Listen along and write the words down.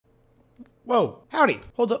Whoa, howdy.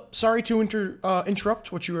 Hold up. Sorry to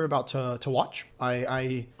interrupt what you were about to watch.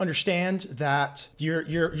 I understand that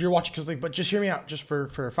you're watching something, but just hear me out just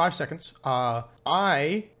for 5 seconds.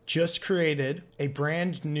 I just created a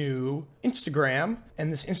brand new Instagram,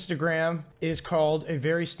 and this Instagram is called A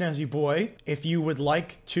Very Snazzy Boy. If you would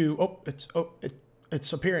like to,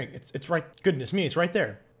 it's appearing. It's right. Goodness me, it's right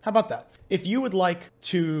there. How about that? If you would like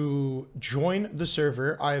to join the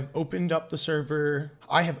server, I have opened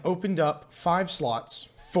up 5 slots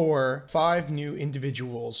for 5 new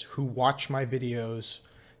individuals who watch my videos.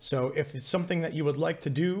 So if it's something that you would like to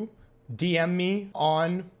do, DM me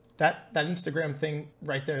on that Instagram thing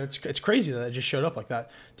right there. It's crazy that it just showed up like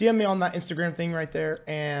that. DM me on that Instagram thing right there,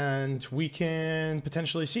 and we can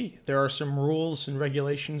potentially see. There are some rules and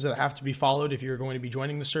regulations that have to be followed if you're going to be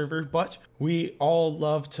joining the server, but we all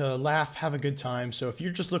love to laugh, have a good time. So if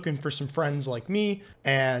you're just looking for some friends like me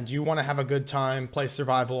and you want to have a good time, play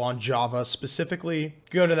survival on Java specifically,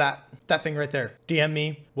 go to that thing right there. DM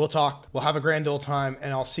me, we'll talk, we'll have a grand old time,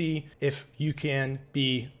 and I'll see if you can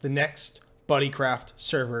be the next Buddycraft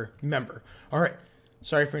server member. All right,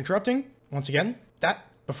 sorry for interrupting. Once again, that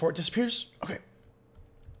before it disappears. Okay,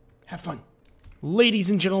 have fun.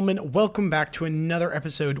 Ladies and gentlemen, welcome back to another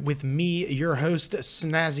episode with me, your host,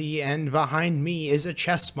 Snazzy, and behind me is a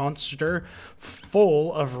chest monster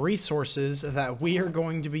full of resources that we are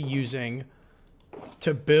going to be using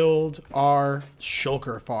to build our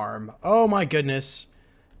shulker farm. Oh my goodness,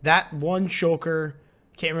 that one shulker,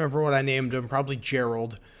 can't remember what I named him, probably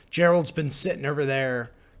Gerald. Gerald's been sitting over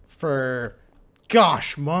there for,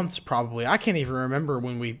 gosh, months probably. I can't even remember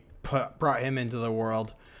when we brought him into the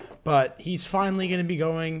world. But he's finally going to be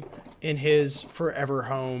going in his forever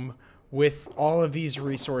home with all of these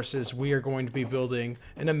resources. We are going to be building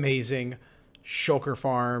an amazing shulker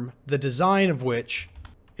farm, the design of which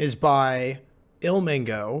is by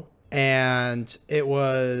Ilmingo, and it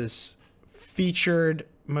was featured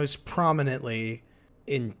most prominently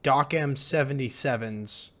in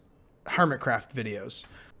DocM77's Hermitcraft videos.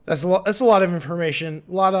 That's a lot of information,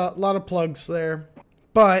 a lot of plugs there,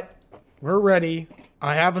 but we're ready.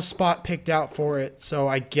 I have a spot picked out for it, so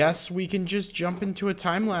I guess we can just jump into a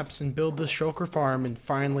time lapse and build this shulker farm and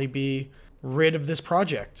finally be rid of this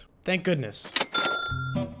project. Thank goodness.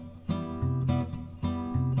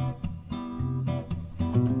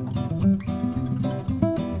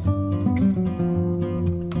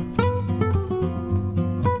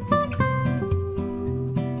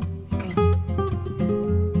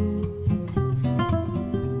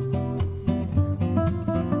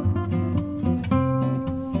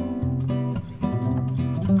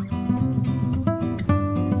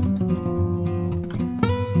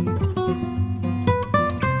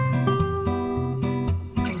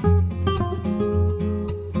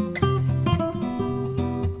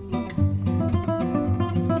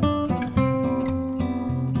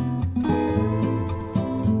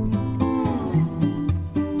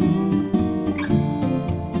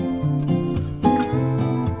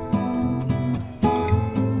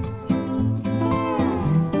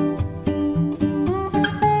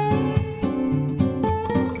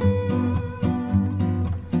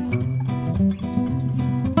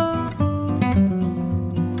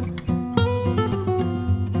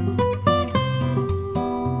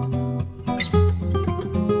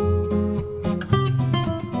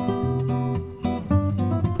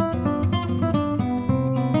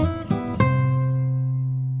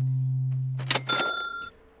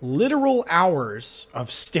 Literal hours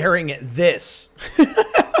of staring at this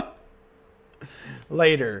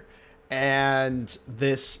later, and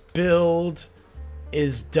this build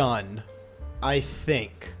is done. I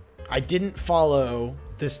think I didn't follow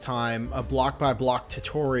this time a block by block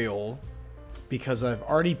tutorial because I've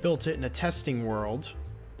already built it in a testing world,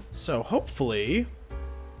 so hopefully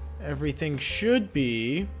everything should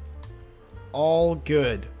be all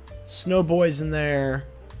good. Snowboy's in there.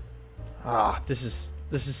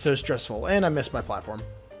 This is so stressful, and I missed my platform.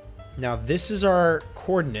 Now this is our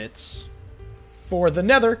coordinates for the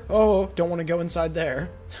nether. Oh, don't want to go inside there.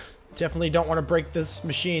 Definitely don't want to break this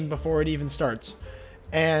machine before it even starts.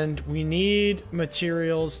 And we need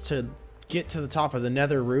materials to get to the top of the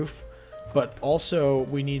nether roof, but also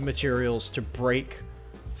we need materials to break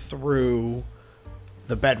through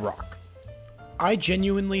the bedrock. I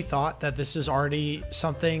genuinely thought that this is already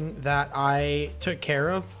something that I took care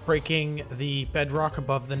of, breaking the bedrock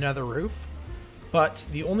above the nether roof. But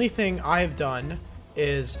the only thing I've done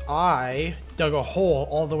is I dug a hole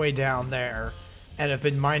all the way down there and have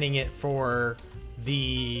been mining it for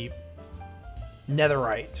the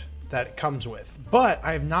netherite that it comes with. But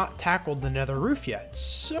I have not tackled the nether roof yet.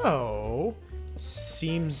 So,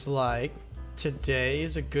 seems like today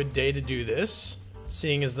is a good day to do this,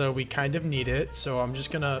 seeing as though we kind of need it. So I'm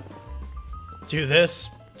just gonna do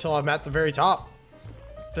this till I'm at the very top.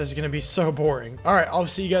 This is gonna be so boring. All right, I'll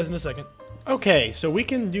see you guys in a second. Okay, so we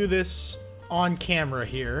can do this on camera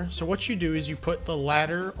here. So what you do is you put the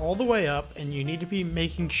ladder all the way up, and you need to be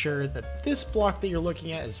making sure that this block that you're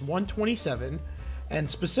looking at is 127. And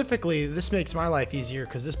specifically, this makes my life easier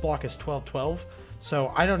because this block is 1212.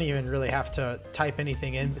 So I don't even really have to type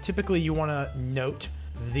anything in, but typically you want to note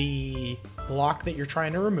the block that you're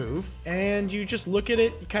trying to remove, and you just look at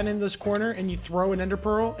it kind of in this corner and you throw an ender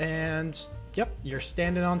pearl, and yep, you're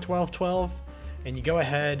standing on 1212, and you go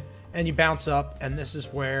ahead and you bounce up, and this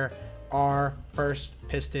is where our first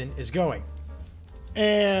piston is going.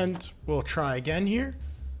 And we'll try again here.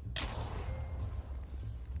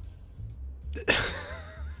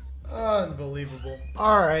 Unbelievable.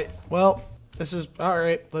 All right, well, this is all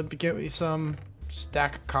right. Let me get me some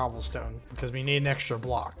stack of cobblestone because we need an extra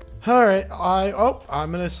block. All right,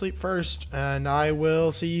 I'm gonna sleep first, and I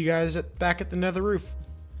will see you guys back at the nether roof.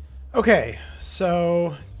 Okay,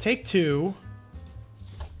 so take two.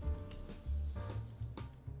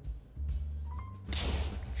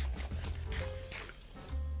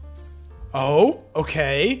 Oh,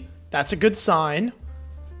 okay, that's a good sign.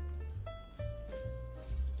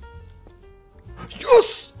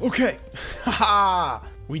 Yes! Okay. Haha!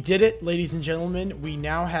 We did it, ladies and gentlemen. We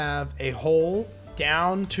now have a hole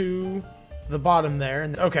down to the bottom there.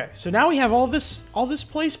 And okay, so now we have all this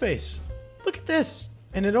play space. Look at this.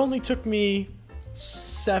 And it only took me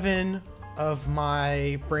 7 of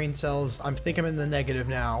my brain cells. I think I'm in the negative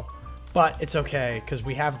now, but it's okay because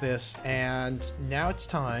we have this, and now it's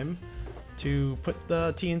time to put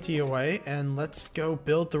the TNT away and let's go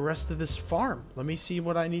build the rest of this farm. Let me see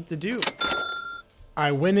what I need to do.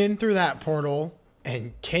 I went in through that portal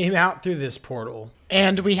and came out through this portal.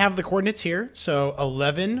 And we have the coordinates here. So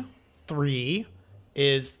 11, 3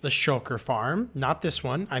 is the shulker farm, not this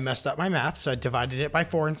one. I messed up my math, so I divided it by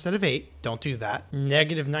 4 instead of 8. Don't do that.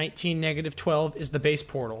 Negative 19, negative 12 is the base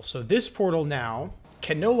portal. So this portal now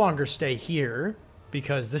can no longer stay here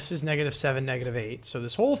because this is negative 7, negative 8. So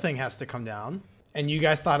this whole thing has to come down. And you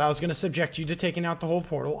guys thought I was going to subject you to taking out the whole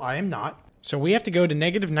portal. I am not. So we have to go to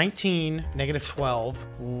negative 19, negative 12,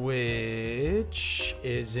 which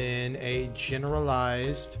is in a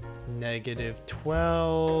generalized negative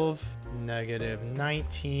 12, negative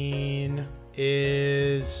 19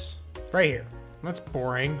 is right here. That's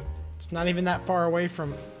boring. It's not even that far away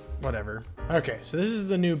from whatever. Okay, so this is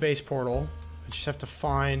the new base portal. I just have to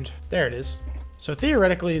find, there it is. So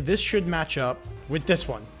theoretically, this should match up with this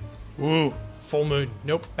one. Ooh, full moon.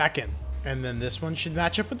 Nope, back in. And then this one should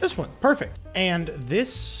match up with this one. Perfect. And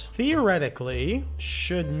this theoretically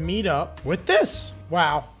should meet up with this.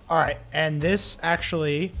 Wow. All right. And this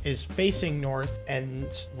actually is facing north, and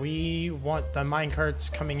we want the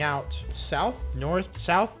minecarts coming out south, north,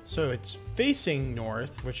 south. So it's facing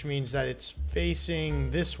north, which means that it's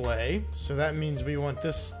facing this way. So that means we want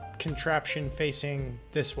this contraption facing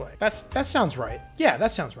this way. That sounds right. Yeah,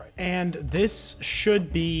 that sounds right. And this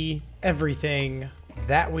should be everything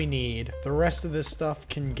that we need. The rest of this stuff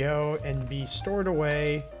can go and be stored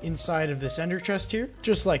away inside of this ender chest here,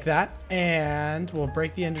 just like that. And we'll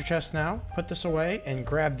break the ender chest now, put this away, and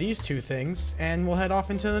grab these two things, and we'll head off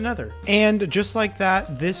into the nether. And just like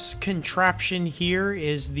that, this contraption here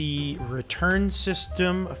is the return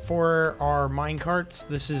system for our minecarts.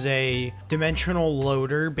 This is a dimensional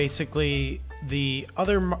loader. Basically, the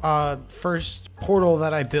other first portal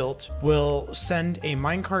that I built will send a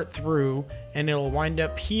minecart through, and it'll wind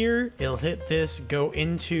up here. It'll hit this, go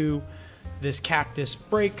into this cactus,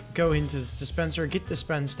 break, go into this dispenser, get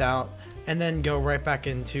dispensed out, and then go right back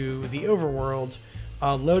into the overworld,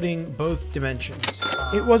 loading both dimensions.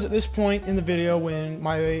 It was at this point in the video when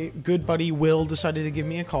my good buddy Will decided to give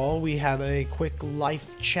me a call. We had a quick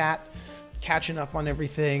life chat, catching up on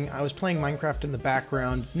everything. I was playing Minecraft in the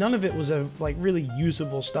background. None of it was like really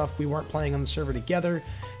usable stuff. We weren't playing on the server together.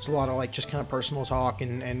 It's a lot of like just kind of personal talk,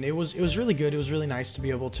 and it was really good. It was really nice to be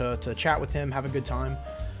able to chat with him, have a good time.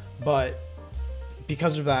 But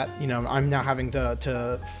because of that, you know, I'm now having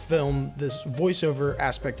to film this voiceover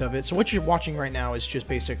aspect of it. So what you're watching right now is just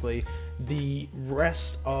basically the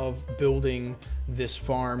rest of building this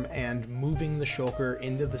farm and moving the shulker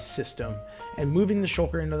into the system. And moving the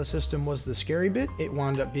shulker into the system was the scary bit. It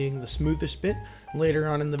wound up being the smoothest bit. Later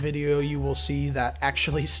on in the video, you will see that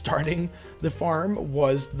actually starting the farm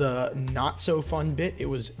was the not so fun bit. It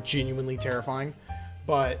was genuinely terrifying,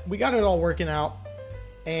 but we got it all working out.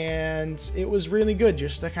 And it was really good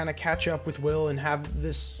just to kind of catch up with Will and have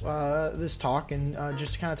this this talk and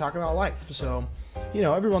just to kind of talk about life. So you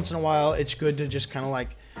know, every once in a while, it's good to just kind of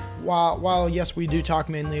like, while yes, we do talk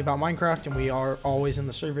mainly about Minecraft and we are always in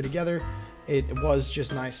the server together, it was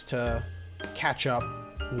just nice to catch up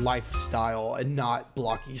lifestyle and not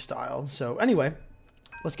blocky style. So anyway,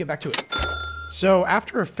 let's get back to it. So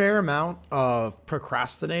after a fair amount of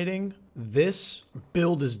procrastinating, this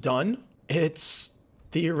build is done. It's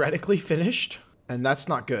theoretically finished, and that's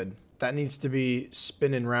not good. That needs to be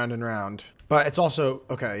spinning round and round. But it's also,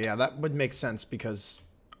 okay, yeah, that would make sense because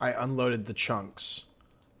I unloaded the chunks.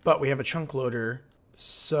 But we have a chunk loader,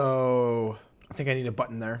 so I think I need a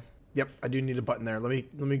button there. Yep, I do need a button there. Let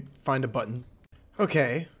me find a button.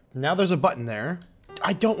 Okay, now there's a button there.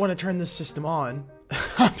 I don't want to turn this system on.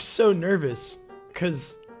 I'm so nervous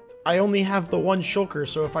because I only have the one shulker,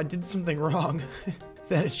 so if I did something wrong,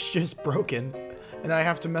 then it's just broken. And I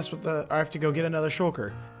have to mess with I have to go get another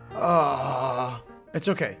shulker. It's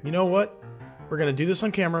okay. You know what? We're gonna do this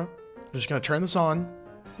on camera. We're just gonna turn this on.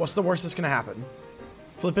 What's the worst that's gonna happen?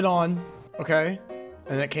 Flip it on, okay?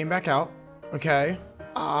 And it came back out, okay?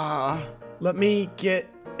 Let me get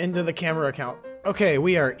into the camera account. Okay,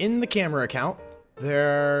 we are in the camera account.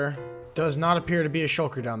 There does not appear to be a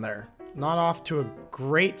shulker down there. Not off to a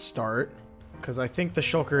great start, because I think the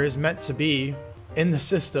shulker is meant to be in the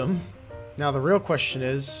system. Now the real question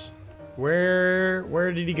is,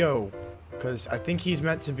 where did he go? Because I think he's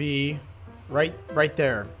meant to be right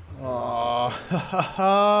there.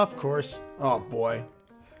 Of course. Oh boy.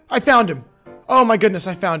 I found him. Oh my goodness,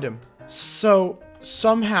 I found him. So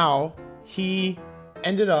somehow he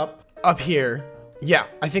ended up here. Yeah,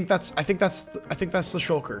 I think that's the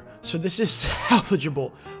shulker. So this is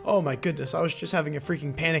salvageable. Oh my goodness, I was just having a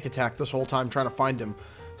freaking panic attack this whole time trying to find him.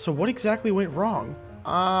 So what exactly went wrong?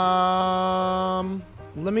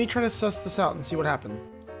 Let me try to suss this out and see what happened.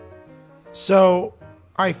 So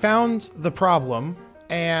I found the problem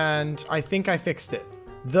and I think I fixed it.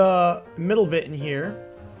 The middle bit in here,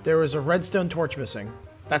 there was a redstone torch missing.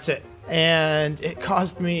 That's it. And it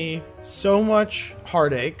caused me so much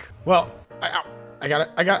heartache. Well, I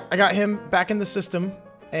got him back in the system,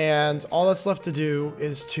 and all that's left to do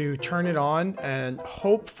is to turn it on, and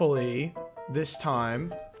hopefully this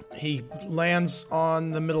time he lands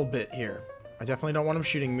on the middle bit here. I definitely don't want him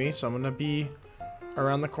shooting me, so I'm gonna be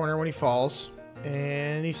around the corner when he falls.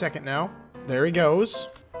 Any second now. There he goes.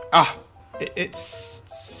 It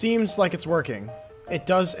seems like it's working. It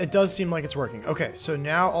does seem like it's working. Okay, so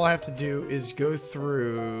now all I have to do is go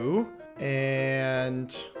through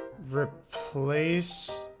and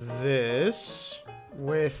replace this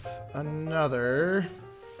with another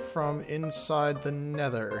from inside the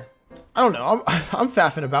nether. I don't know. I'm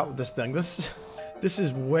faffing about with this thing. This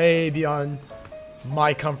is way beyond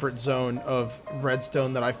my comfort zone of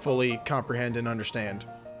redstone that I fully comprehend and understand.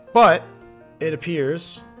 But it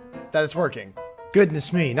appears that it's working.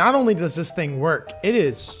 Goodness me, not only does this thing work, it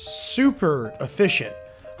is super efficient.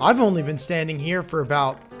 I've only been standing here for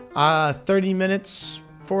about 30 minutes,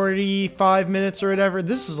 45 minutes or whatever.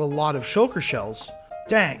 This is a lot of shulker shells.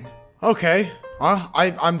 Dang. Okay.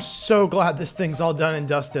 I'm so glad this thing's all done and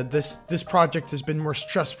dusted. This project has been more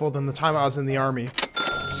stressful than the time I was in the army.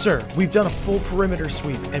 Sir, we've done a full perimeter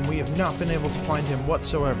sweep and we have not been able to find him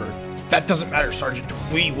whatsoever. That doesn't matter, Sergeant.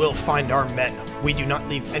 We will find our men. We do not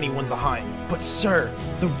leave anyone behind. But sir,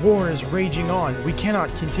 the war is raging on. We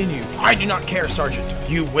cannot continue. I do not care, Sergeant.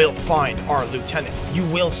 You will find our lieutenant. You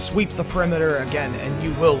will sweep the perimeter again, and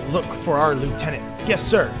you will look for our lieutenant. Yes,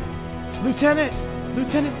 sir. Lieutenant!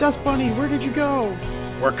 Lieutenant Dust Bunny, where did you go?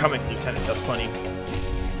 We're coming, Lieutenant Dust Bunny.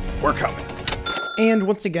 We're coming. And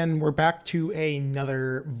once again, we're back to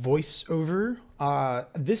another voiceover.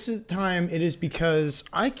 This time it is because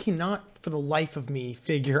I cannot for the life of me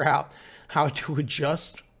figure out how to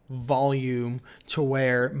adjust volume to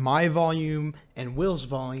where my volume and Will's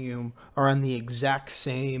volume are on the exact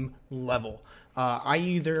same level. I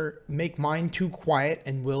either make mine too quiet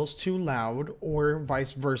and Will's too loud, or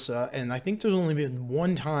vice versa, and I think there's only been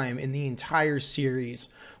one time in the entire series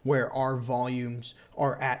where our volumes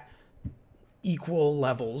are at equal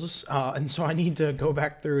levels, and so I need to go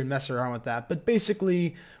back through and mess around with that. But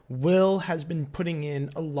basically, Will has been putting in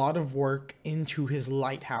a lot of work into his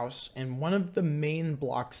lighthouse, and one of the main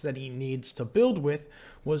blocks that he needs to build with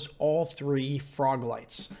was all 3 frog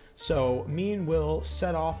lights. So me and Will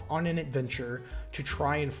set off on an adventure to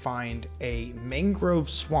try and find a mangrove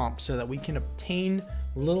swamp so that we can obtain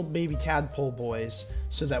little baby tadpole boys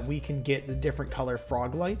so that we can get the different color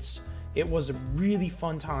frog lights. It was a really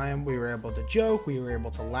fun time. We were able to joke, we were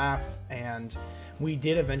able to laugh, and we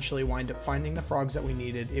did eventually wind up finding the frogs that we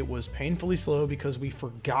needed. It was painfully slow because we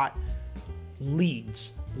forgot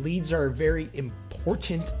leads. Leads are a very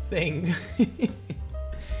important thing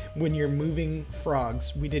when you're moving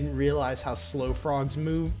frogs. We didn't realize how slow frogs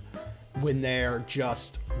move when they're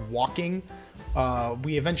just walking.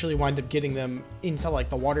 We eventually wind up getting them into like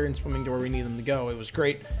the water and swimming to where we need them to go. It was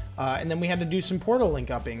great. And then we had to do some portal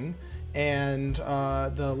link upping, and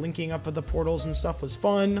the linking up of the portals and stuff was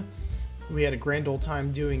fun. We had a grand old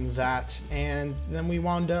time doing that, and then we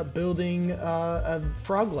wound up building a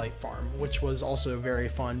frog light farm, which was also very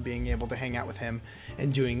fun, being able to hang out with him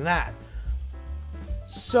and doing that.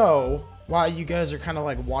 So while you guys are kind of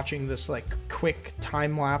like watching this like quick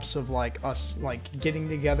time lapse of like us like getting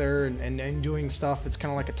together and doing stuff, it's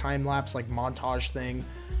kind of like a time lapse like montage thing.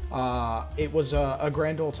 It was a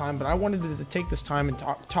grand old time, but I wanted to take this time and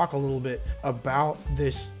talk a little bit about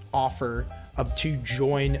this offer to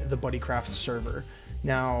join the Buddycraft server.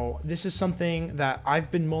 Now, this is something that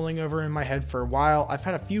I've been mulling over in my head for a while. I've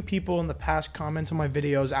had a few people in the past comment on my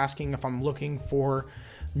videos asking if I'm looking for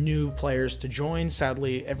new players to join.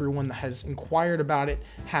 Sadly, everyone that has inquired about it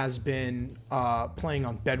has been playing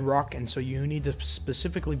on Bedrock, and so you need to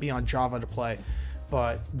specifically be on Java to play.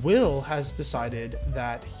 But Will has decided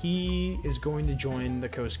that he is going to join the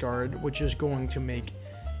Coast Guard, which is going to make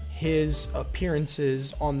his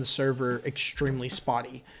appearances on the server extremely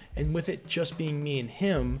spotty. And with it just being me and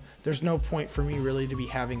him, there's no point for me really to be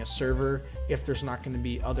having a server if there's not going to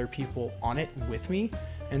be other people on it with me.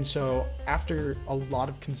 And so after a lot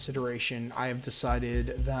of consideration, I have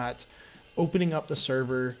decided that opening up the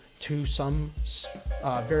server to some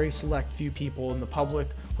very select few people in the public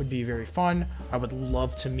would be very fun. I would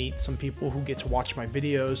love to meet some people who get to watch my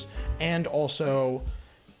videos, and also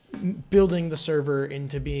building the server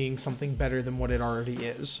into being something better than what it already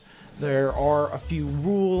is. There are a few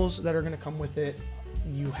rules that are going to come with it.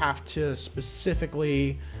 You have to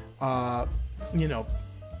specifically, you know,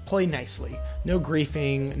 play nicely. No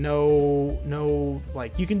griefing, no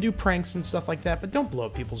like, you can do pranks and stuff like that, but don't blow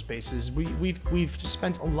up people's bases. We've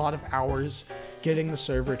spent a lot of hours getting the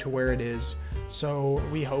server to where it is, so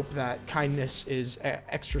we hope that kindness is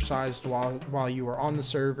exercised while you are on the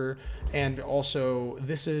server. And also,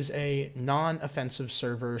 this is a non-offensive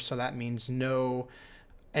server, so that means don't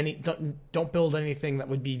build anything that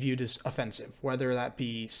would be viewed as offensive, whether that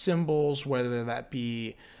be symbols, whether that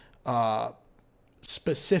be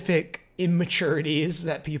specific immaturities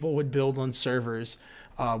that people would build on servers.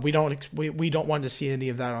 We don't want to see any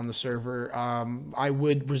of that on the server. I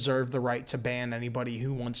would reserve the right to ban anybody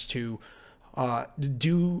who wants to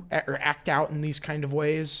do or act out in these kind of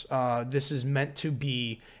ways. This is meant to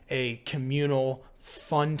be a communal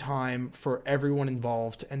fun time for everyone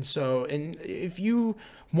involved. And so, and if you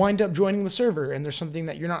wind up joining the server and there's something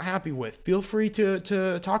that you're not happy with, feel free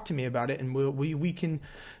to talk to me about it, and we can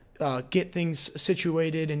get things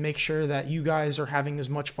situated and make sure that you guys are having as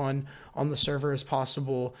much fun on the server as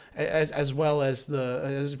possible, as well as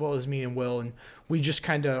me and Will. And we just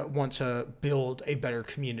kind of want to build a better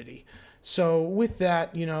community. So with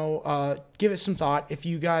that, you know, give it some thought. If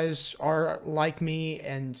you guys are like me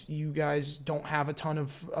and you guys don't have a ton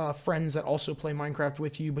of friends that also play Minecraft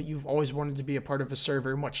with you, but you've always wanted to be a part of a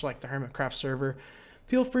server, much like the Hermitcraft server,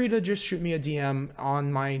 feel free to just shoot me a DM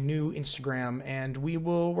on my new Instagram, and we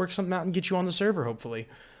will work something out and get you on the server, hopefully.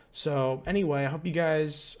 So anyway, I hope you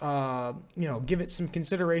guys, you know, give it some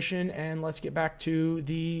consideration, and let's get back to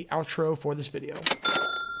the outro for this video.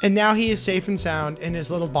 And now he is safe and sound in his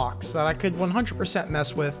little box that I could 100%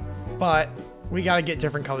 mess with, but we gotta get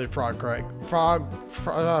different colored frog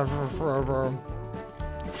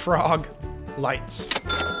lights.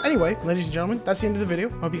 Anyway, ladies and gentlemen, that's the end of the video.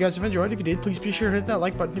 Hope you guys have enjoyed. If you did, please be sure to hit that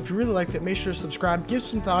like button. If you really liked it, make sure to subscribe. Give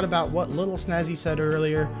some thought about what Little Snazzy said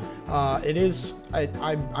earlier. I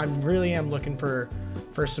really am looking for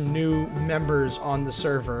some new members on the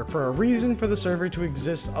server, for a reason for the server to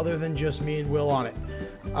exist other than just me and Will on it.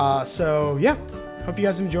 So yeah, hope you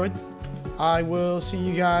guys enjoyed. I will see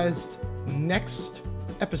you guys next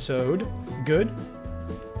episode. Good.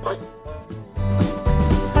 Bye.